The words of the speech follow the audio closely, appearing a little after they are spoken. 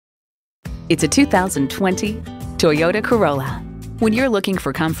It's a 2020 Toyota Corolla. When you're looking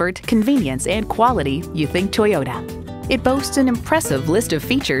for comfort, convenience, and quality, you think Toyota. It boasts an impressive list of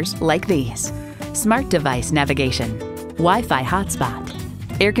features like these: smart device navigation, Wi-Fi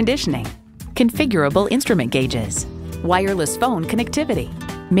hotspot, air conditioning, configurable instrument gauges, wireless phone connectivity,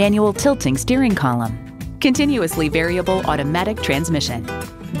 manual tilting steering column, continuously variable automatic transmission,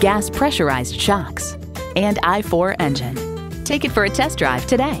 gas pressurized shocks, and i4 engine. Take it for a test drive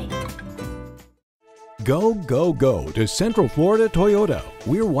today. Go, go, go to Central Florida Toyota.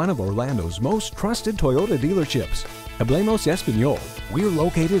 We're one of Orlando's most trusted Toyota dealerships. Hablemos Espanol. We're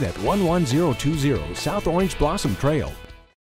located at 11020 South Orange Blossom Trail,